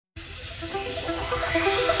The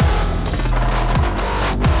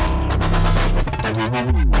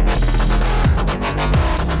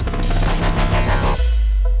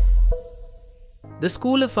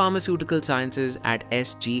School of Pharmaceutical Sciences at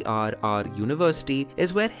SGRRU University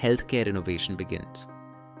is where healthcare innovation begins.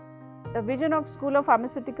 The vision of School of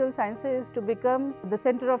Pharmaceutical Sciences is to become the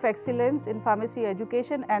center of excellence in pharmacy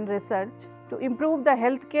education and research to improve the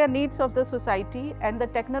healthcare needs of the society and the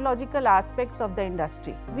technological aspects of the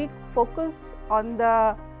industry. We focus on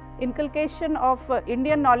the inculcation of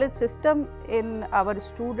Indian knowledge system in our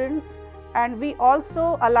students, and we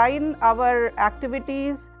also align our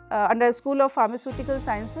activities under School of Pharmaceutical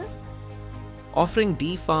Sciences. Offering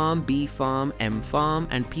D.Pharm, B.Pharm, M.Pharm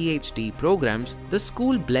and PhD programs, the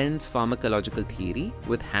school blends pharmacological theory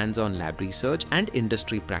with hands-on lab research and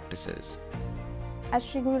industry practices. At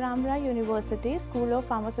SGRRU University, School of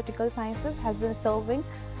Pharmaceutical Sciences has been serving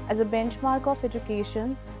as a benchmark of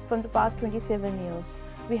education from the past 27 years.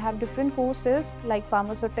 We have different courses like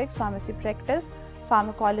pharmaceutics, pharmacy practice,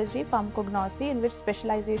 pharmacology, pharmacognosy, in which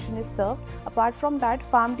specialization is served. Apart from that,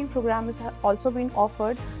 PharmD program is also being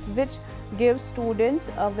offered, which gives students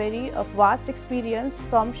a very vast experience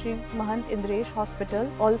from Sri Mahant Indresh Hospital.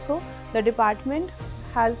 Also, the department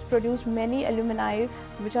has produced many alumni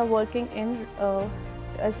which are working in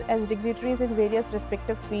as dignitaries in various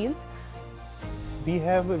respective fields. We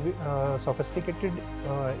have sophisticated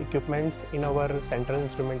equipments in our central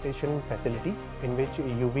instrumentation facility, in which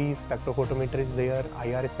UV spectrophotometer is there,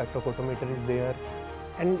 IR spectrophotometer is there,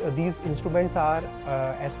 and these instruments are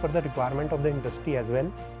as per the requirement of the industry as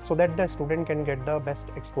well, so that the student can get the best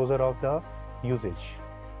exposure of the usage.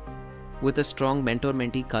 With a strong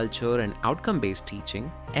mentor-mentee culture and outcome-based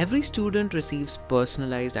teaching, every student receives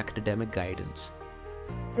personalized academic guidance.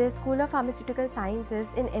 The School of Pharmaceutical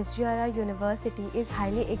Sciences in SGRRU University is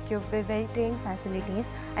highly equipped with well-trained facilities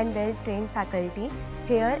and well-trained faculty.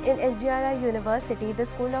 Here in SGRRU University, the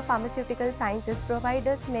School of Pharmaceutical Sciences provides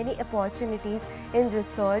us many opportunities in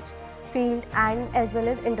research field and as well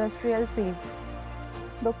as industrial field.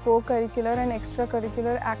 The co-curricular and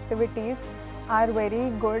extracurricular activities are very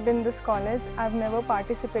good in this college. I've never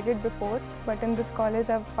participated before, but in this college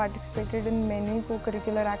I've participated in many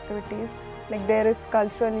co-curricular activities. Like there is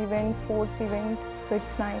cultural event, sports event, so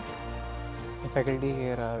it's nice. The faculty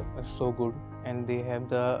here are so good and they have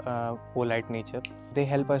the polite nature. They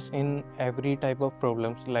help us in every type of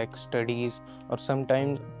problems like studies or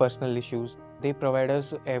sometimes personal issues. They provide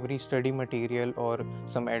us every study material or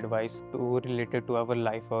some advice related to our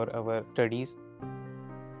life or our studies.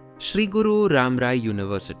 Sri Guru Ram Rai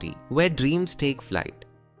University, where dreams take flight.